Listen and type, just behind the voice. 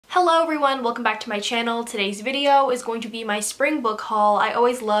Hello everyone, welcome back to my channel. Today's video is going to be my spring book haul. I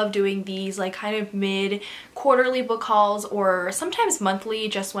always love doing these like kind of mid-quarterly book hauls or sometimes monthly,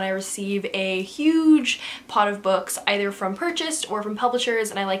 just when I receive a huge pot of books either from purchased or from publishers,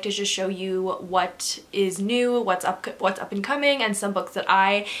 and I like to just show you what is new, what's up and coming, and some books that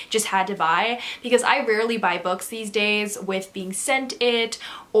I just had to buy because I rarely buy books these days with being sent it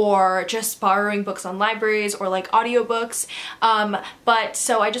or just borrowing books on libraries or like audiobooks.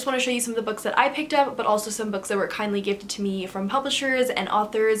 So I just want to show you some of the books that I picked up, but also some books that were kindly gifted to me from publishers and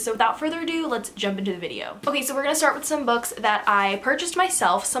authors. So without further ado, let's jump into the video. Okay, so we're gonna start with some books that I purchased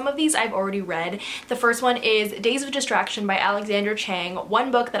myself. Some of these I've already read. The first one is Days of Distraction by Alexandra Chang,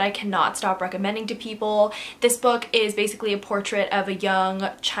 one book that I cannot stop recommending to people. This book is basically a portrait of a young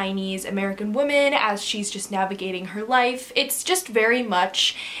Chinese American woman as she's just navigating her life. It's just very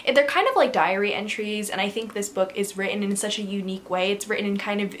much, they're kind of like diary entries, and I think this book is written in such a unique way. It's written in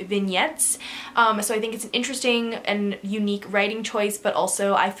kind of vignettes, so I think it's an interesting and unique writing choice, but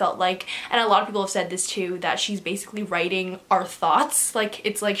also I felt like, and a lot of people have said this too, that she's basically writing our thoughts. Like,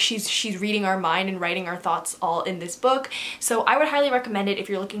 it's like she's reading our mind and writing our thoughts all in this book. So I would highly recommend it if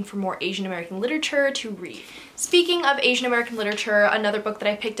you're looking for more Asian American literature to read. Speaking of Asian American literature, another book that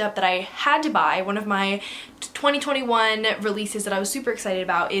I picked up that I had to buy, one of my 2021 releases that I was super excited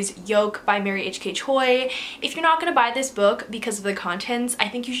about, is Yolk by Mary H.K. Choi. If you're not going to buy this book because of the contents, I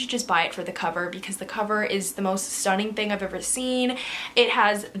think you should just buy it for the cover, because the cover is the most stunning thing I've ever seen. It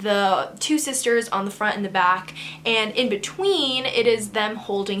has the two sisters on the front and the back, and in between it is them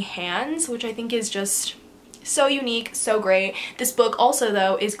holding hands, which I think is just so unique, so great. This book also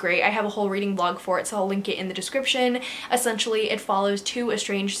though is great. I have a whole reading blog for it, so I'll link it in the description. Essentially it follows two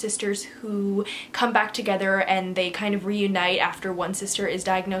estranged sisters who come back together and they kind of reunite after one sister is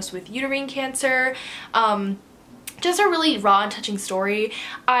diagnosed with uterine cancer. Just a really raw and touching story.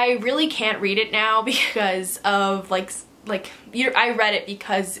 I really can't read it now because of I read it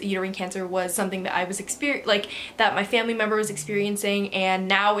because uterine cancer was something that I was that my family member was experiencing, and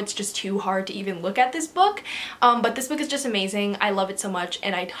now it's just too hard to even look at this book. But this book is just amazing. I love it so much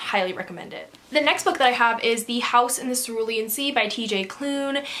and I'd highly recommend it. The next book that I have is The House in the Cerulean Sea by TJ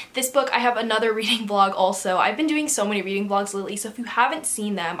Klune. This book, I have another reading vlog also. I've been doing so many reading vlogs lately, so if you haven't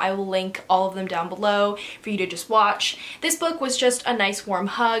seen them, I will link all of them down below for you to just watch. This book was just a nice warm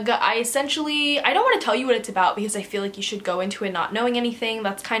hug. I don't want to tell you what it's about because I feel like you should go into it not knowing anything.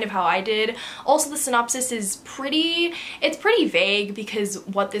 That's kind of how I did. Also, the synopsis is pretty vague because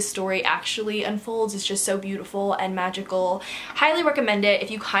what this story actually unfolds is just so beautiful and magical. Highly recommend it if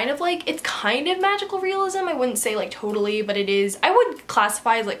you kind of magical realism. I wouldn't say like totally, but it is, I would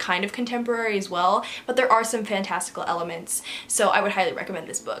classify as like kind of contemporary as well, but there are some fantastical elements, so I would highly recommend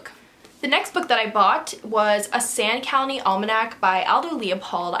this book. The next book that I bought was A Sand Colony Almanac by Aldo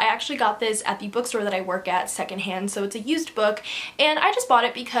Leopold. I actually got this at the bookstore that I work at secondhand, so it's a used book, and I just bought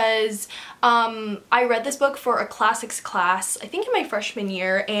it because I read this book for a classics class, I think in my freshman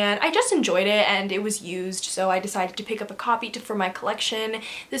year, and I just enjoyed it and it was used, so I decided to pick up a copy for my collection.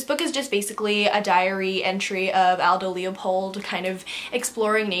 This book is just basically a diary entry of Aldo Leopold kind of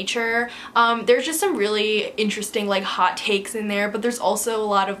exploring nature. There's just some really interesting like hot takes in there, but there's also a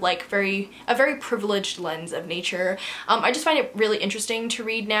lot of like a very privileged lens of nature. I just find it really interesting to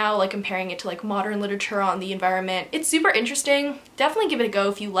read now, like comparing it to like modern literature on the environment. It's super interesting. Definitely give it a go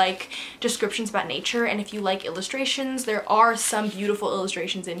if you like descriptions about nature and if you like illustrations. There are some beautiful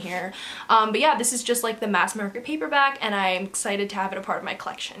illustrations in here. But yeah, this is just like the mass market paperback, and I'm excited to have it a part of my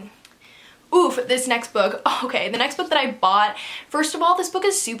collection. Oof, this next book. Okay, the next book that I bought, first of all, this book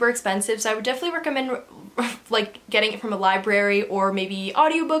is super expensive, so I would definitely recommend like getting it from a library or maybe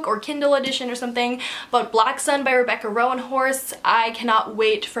audiobook or Kindle edition or something. But Black Sun by Rebecca Roanhorse, I cannot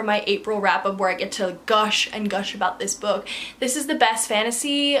wait for my April wrap-up where I get to gush and gush about this book. This is the best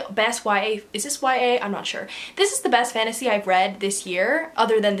fantasy, best YA, is this YA? I'm not sure. This is the best fantasy I've read this year,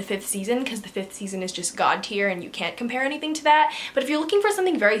 other than the 5th season, because the 5th season is just god tier and you can't compare anything to that. But if you're looking for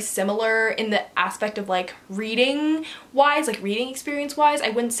something very similar in the aspect of like reading wise, like reading experience wise, I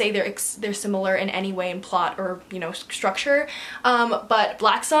wouldn't say they're similar in any way in plot or, you know, structure, but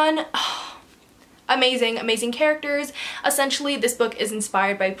Black Sun, amazing characters. Essentially this book is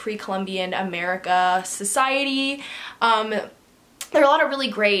inspired by pre-Columbian America society. there are a lot of really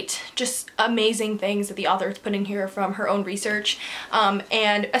great, just amazing things that the author has put in here from her own research.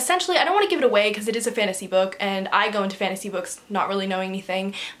 And essentially, I don't want to give it away because it is a fantasy book and I go into fantasy books not really knowing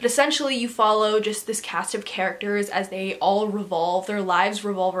anything, but essentially you follow just this cast of characters as they all their lives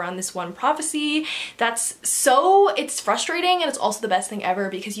revolve around this one prophecy. It's frustrating, and it's also the best thing ever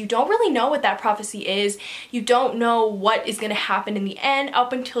because you don't really know what that prophecy is. You don't know what is going to happen in the end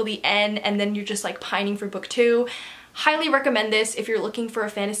up until the end, and then you're just like pining for book 2. Highly recommend this if you're looking for a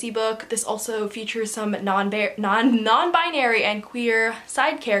fantasy book. This also features some non-binary and queer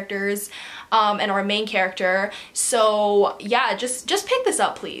side characters and our main character. So yeah, just pick this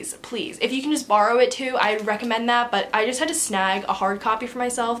up, please. Please. If you can just borrow it too, I'd recommend that, but I just had to snag a hard copy for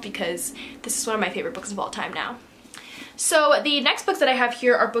myself because this is one of my favorite books of all time now. So the next books that I have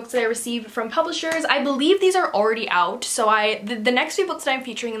here are books that I received from publishers. I believe these are already out, so the next few books that I'm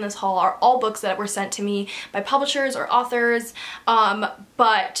featuring in this haul are all books that were sent to me by publishers or authors,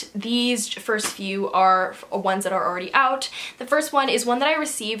 but these first few are ones that are already out. The first one is one that I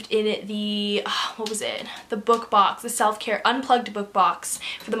received in the, what was it? The book box, the self-care unplugged book box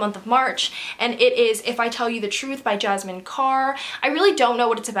for the month of March, and it is If I Tell You the Truth by Jasmin Kaur. I really don't know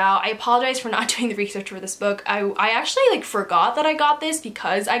what it's about. I apologize for not doing the research for this book. I actually like forgot that I got this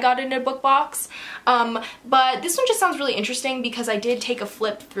because I got it in a book box, but this one just sounds really interesting because I did take a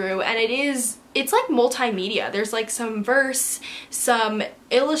flip through, and it's like multimedia. There's like some verse, some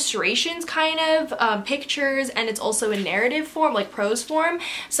illustrations kind of, pictures, and it's also in narrative form, like prose form.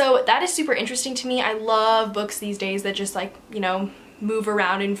 So that is super interesting to me. I love books these days that just like, you know, move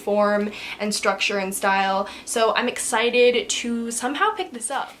around in form and structure and style, so I'm excited to somehow pick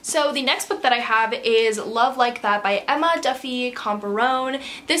this up. So the next book that I have is Love Like That by Emma Duffy-Comparone.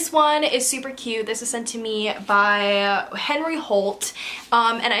 This one is super cute. This was sent to me by Henry Holt,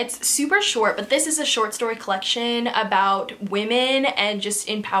 and it's super short, but this is a short story collection about women and just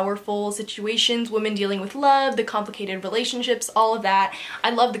in powerful situations, women dealing with love, the complicated relationships, all of that.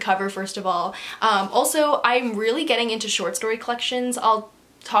 I love the cover, first of all. Also, I'm really getting into short story collections. I'll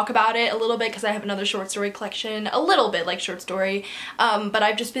talk about it a little bit because I have another short story collection, a little bit like short story, but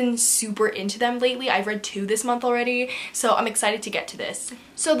I've just been super into them lately. I've read 2 this month already, so I'm excited to get to this.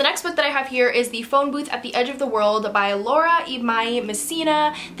 So the next book that I have here is The Phone Booth at the Edge of the World by Laura Imai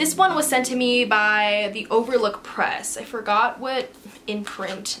Messina. This one was sent to me by the Overlook Press. I forgot what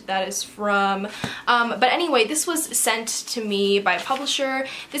imprint that is from, but anyway, this was sent to me by a publisher.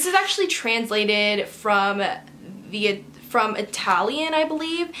 This is actually translated from Italian, I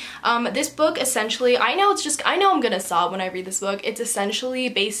believe. This book essentially, I know I'm gonna sob when I read this book. It's essentially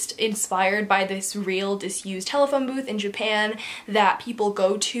inspired by this real disused telephone booth in Japan that people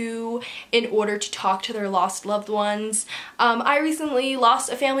go to in order to talk to their lost loved ones. I recently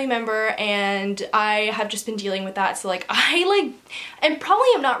lost a family member and I have just been dealing with that, so like and probably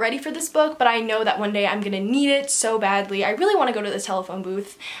am not ready for this book, but I know that one day I'm gonna need it so badly. I really want to go to the telephone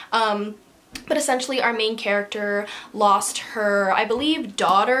booth. But essentially our main character lost her, I believe,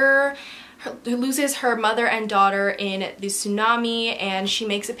 daughter, loses her mother and daughter in the tsunami, and she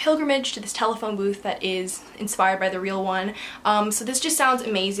makes a pilgrimage to this telephone booth that is inspired by the real one. So this just sounds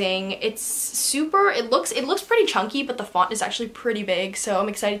amazing. It's super, it looks pretty chunky, but the font is actually pretty big, so I'm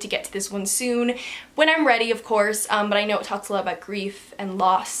excited to get to this one soon when I'm ready, of course, but I know it talks a lot about grief and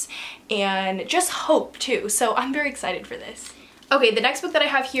loss and just hope too, so I'm very excited for this. Okay, the next book that I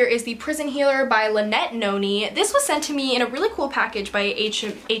have here is The Prison Healer by Lynette Noni. This was sent to me in a really cool package by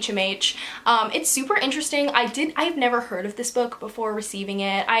HMH. It's super interesting. I've never heard of this book before receiving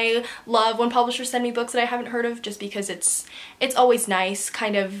it. I love when publishers send me books that I haven't heard of just because it's always nice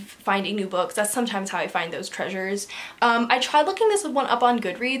kind of finding new books. That's sometimes how I find those treasures. I tried looking this one up on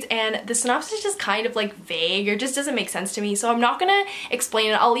Goodreads and the synopsis is just kind of like vague or just doesn't make sense to me, so I'm not gonna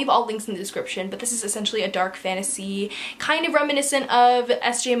explain it. I'll leave all links in the description, but this is essentially a dark fantasy kind of reminiscent of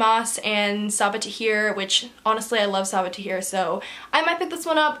S.J. Maas and Sabatahir, which honestly I love Sabatahir, so I might pick this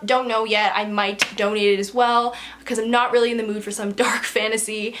one up. Don't know yet. I might donate it as well because I'm not really in the mood for some dark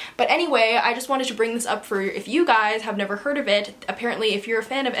fantasy. But anyway, I just wanted to bring this up for if you guys have never heard of it. Apparently if you're a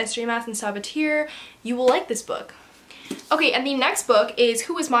fan of S.J. Maas and Sabatahir, you will like this book. Okay, and the next book is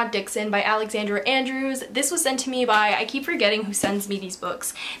Who is Maud Dixon by Alexandra Andrews. This was sent to me by, I keep forgetting who sends me these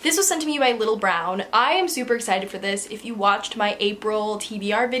books. This was sent to me by Little Brown. I am super excited for this. If you watched my April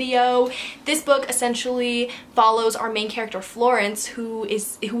TBR video, this book essentially follows our main character Florence, who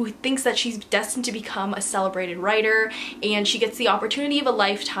thinks that she's destined to become a celebrated writer, and she gets the opportunity of a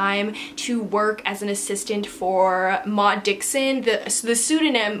lifetime to work as an assistant for Maud Dixon, the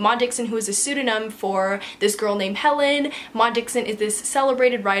pseudonym, Maud Dixon, who is a pseudonym for this girl named Helen, Maud Dixon is this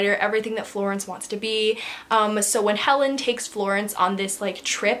celebrated writer, everything that Florence wants to be. So when Helen takes Florence on this like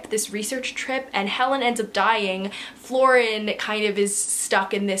trip, this research trip, and Helen ends up dying, Florin kind of is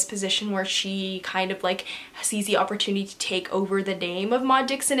stuck in this position where she kind of like sees the opportunity to take over the name of Maud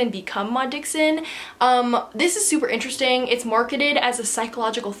Dixon and become Maud Dixon. This is super interesting. It's marketed as a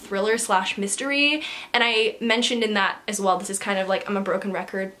psychological thriller slash mystery, and I mentioned in that as well, this is kind of like, I'm a broken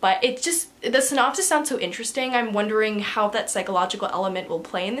record, but it just, the synopsis sounds so interesting. I'm wondering how that psychological element will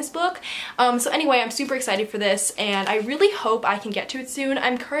play in this book. So anyway, I'm super excited for this, and I really hope I can get to it soon.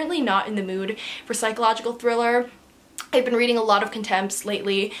 I'm currently not in the mood for psychological thriller. I've been reading a lot of contempts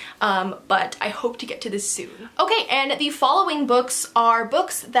lately, but I hope to get to this soon. Okay, and the following books are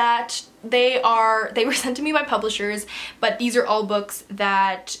books that they were sent to me by publishers, but these are all books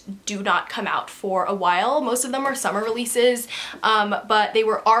that do not come out for a while. Most of them are summer releases, but they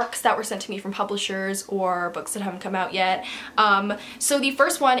were arcs that were sent to me from publishers or books that haven't come out yet. So the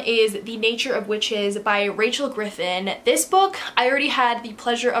first one is The Nature of Witches by Rachel Griffin. This book I already had the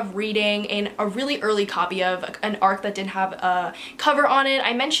pleasure of reading in a really early copy of, an arc that didn't have a cover on it.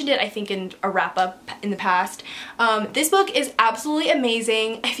 I mentioned it I think in a wrap-up in the past. This book is absolutely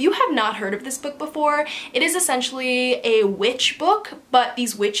amazing. If you have not heard of this book before, it is essentially a witch book, but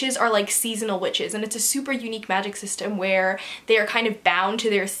these witches are like seasonal witches, and it's a super unique magic system where they are kind of bound to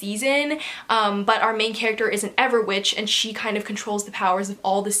their season, but our main character is an ever witch, and she kind of controls the powers of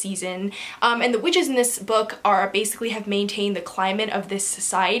all the season. And the witches in this book are basically have maintained the climate of this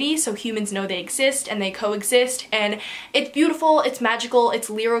society, so humans know they exist and they coexist, and it's beautiful, it's magical, it's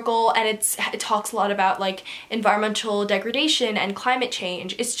lyrical, and it talks a lot about like environmental degradation and climate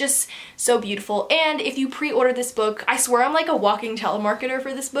change. It's just so beautiful. And if you pre-order this book, I swear I'm like a walking telemarketer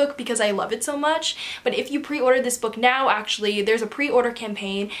for this book because I love it so much, but if you pre-order this book now, actually there's a pre-order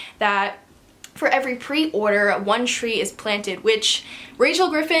campaign that for every pre-order, one tree is planted, which Rachel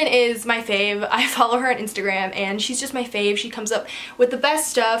Griffin is my fave. I follow her on Instagram and she's just my fave. She comes up with the best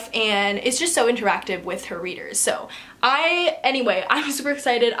stuff and it's just so interactive with her readers. So anyway, I'm super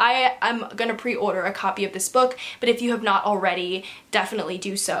excited. I'm gonna pre-order a copy of this book, but if you have not already, definitely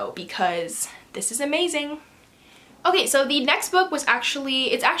do so because this is amazing. Okay, so the next book was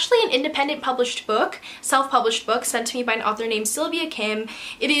it's actually an independent published book, self-published book sent to me by an author named Sylvia Kim.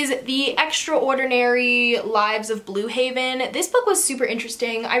 It is The Extraordinary Lives of Blue Haven. This book was super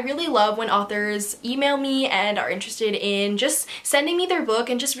interesting. I really love when authors email me and are interested in just sending me their book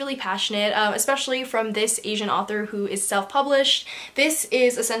and just really passionate, especially from this Asian author who is self-published. This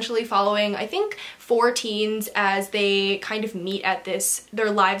is essentially following, I think, 4 teens as they kind of meet at their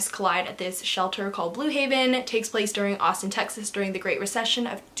lives collide at this shelter called Blue Haven. It takes place during Austin, Texas during the Great Recession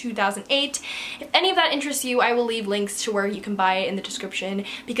of 2008. If any of that interests you, I will leave links to where you can buy it in the description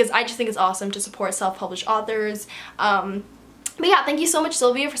because I just think it's awesome to support self-published authors. But yeah, thank you so much,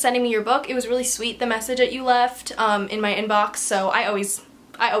 Sylvia, for sending me your book. It was really sweet, the message that you left in my inbox, so I always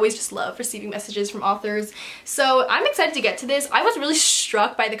just love receiving messages from authors. So I'm excited to get to this. I was really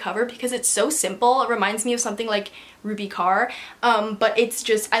struck by the cover because it's so simple. It reminds me of something like Ruby Kaur, but it's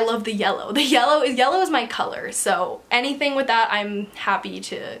just, I love the yellow. Yellow is my color, so anything with that I'm happy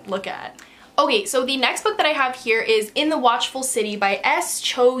to look at. Okay, so the next book that I have here is In the Watchful City by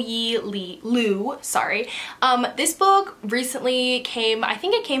Choi Liu. Sorry. This book recently came, I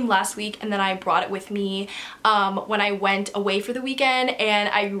think it came last week, and then I brought it with me when I went away for the weekend, and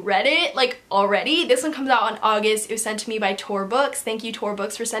I read it like already. This one comes out in August. It was sent to me by Tor Books. Thank you, Tor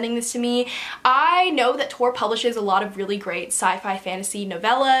Books, for sending this to me. I know that Tor publishes a lot of really great sci-fi fantasy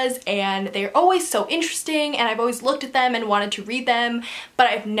novellas, and they're always so interesting, and I've always looked at them and wanted to read them, but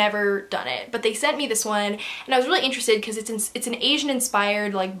I've never done it. But they sent me this one and I was really interested because it's an Asian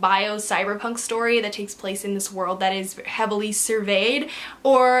inspired like bio cyberpunk story that takes place in this world that is heavily surveyed.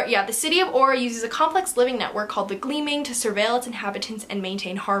 Or yeah, the city of Aura uses a complex living network called the Gleaming to surveil its inhabitants and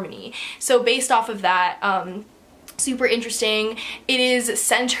maintain harmony. So based off of that, super interesting. It is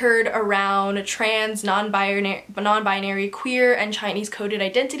centered around trans, non-binary, queer, and Chinese coded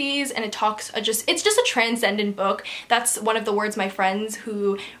identities, and it talks it's just a transcendent book. That's one of the words my friends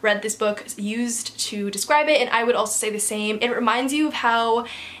who read this book used to describe it, and I would also say the same. It reminds you of how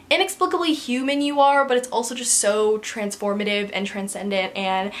inexplicably human you are, but it's also just so transformative and transcendent,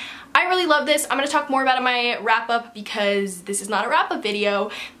 and I really love this. I'm going to talk more about it in my wrap-up because this is not a wrap-up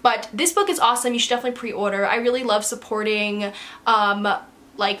video, but this book is awesome. You should definitely pre-order. I really love supporting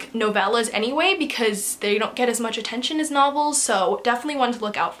like novellas anyway because they don't get as much attention as novels, so definitely one to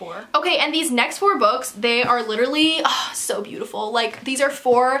look out for. Okay, and these next 4 books, they are literally so beautiful. Like, these are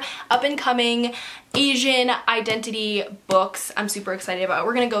 4 up-and-coming Asian identity books I'm super excited about.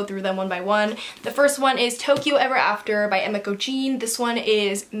 We're gonna go through them one by one. The first one is Tokyo Ever After by emiko. This one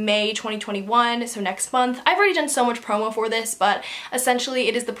is May 2021, so next month. I've already done so much promo for this, but essentially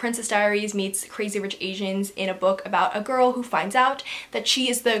it is the Princess Diaries meets Crazy Rich Asians in a book about a girl who finds out that she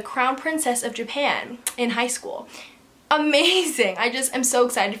is the crown princess of Japan in high school. Amazing. I just am so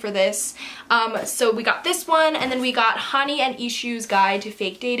excited for this. So we got this one, and then we got Hani and Ishu's Guide to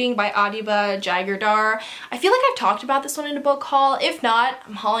Fake Dating by Adiba Jaigirdar. I feel like I've talked about this one in a book haul. If not,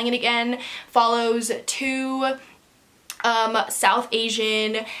 I'm hauling it again. Follows 2 South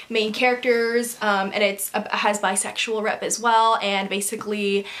Asian main characters, and it has bisexual rep as well, and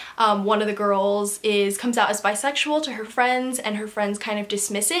basically one of the girls comes out as bisexual to her friends, and her friends kind of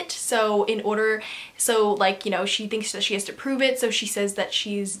dismiss it, so like, you know, she thinks that she has to prove it, so she says that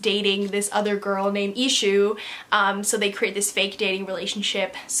she's dating this other girl named Ishu, so they create this fake dating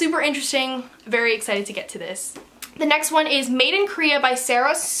relationship. Super interesting, very excited to get to this. The next one is Made in Korea by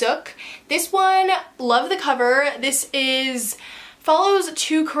Sarah Sook. This one, love the cover. This follows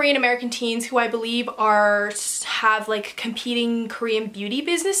 2 Korean American teens who I believe have like competing Korean beauty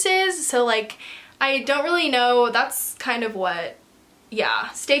businesses. So like, I don't really know, that's kind of what, yeah.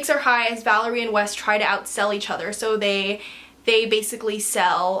 Stakes are high as Valerie and Wes try to outsell each other. So they basically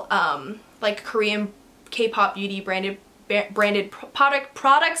sell like Korean K-pop beauty branded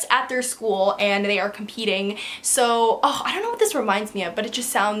products at their school, and they are competing. So I don't know what this reminds me of, but it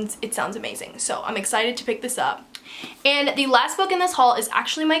sounds amazing, so I'm excited to pick this up. And the last book in this haul is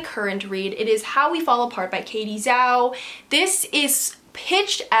actually my current read. It is How We Fall Apart by Katie Zhao. This is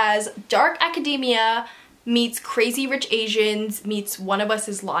pitched as dark academia meets Crazy Rich Asians meets One of Us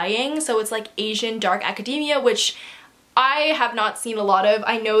is Lying, so it's like Asian dark academia, which I have not seen a lot of.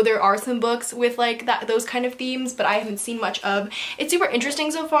 I know there are some books with like those kind of themes, but I haven't seen much of. It's super interesting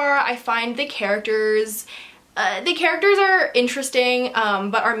so far. I find the characters are interesting,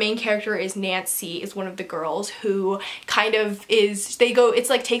 but our main character is Nancy, is one of the girls who kind of it's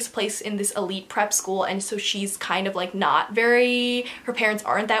like takes place in this elite prep school, and so she's kind of like her parents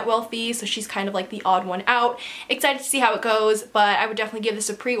aren't that wealthy, so she's kind of like the odd one out. Excited to see how it goes, but I would definitely give this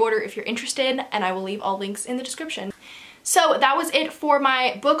a pre-order if you're interested, and I will leave all links in the description. So that was it for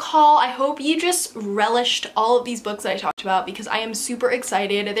my book haul. I hope you just relished all of these books that I talked about because I am super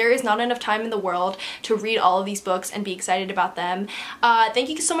excited. There is not enough time in the world to read all of these books and be excited about them. Thank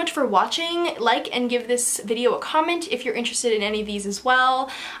you so much for watching. Like and give this video a comment if you're interested in any of these as well.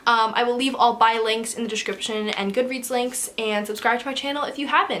 I will leave all buy links in the description and Goodreads links, and subscribe to my channel if you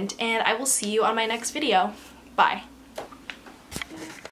haven't, and I will see you on my next video. Bye.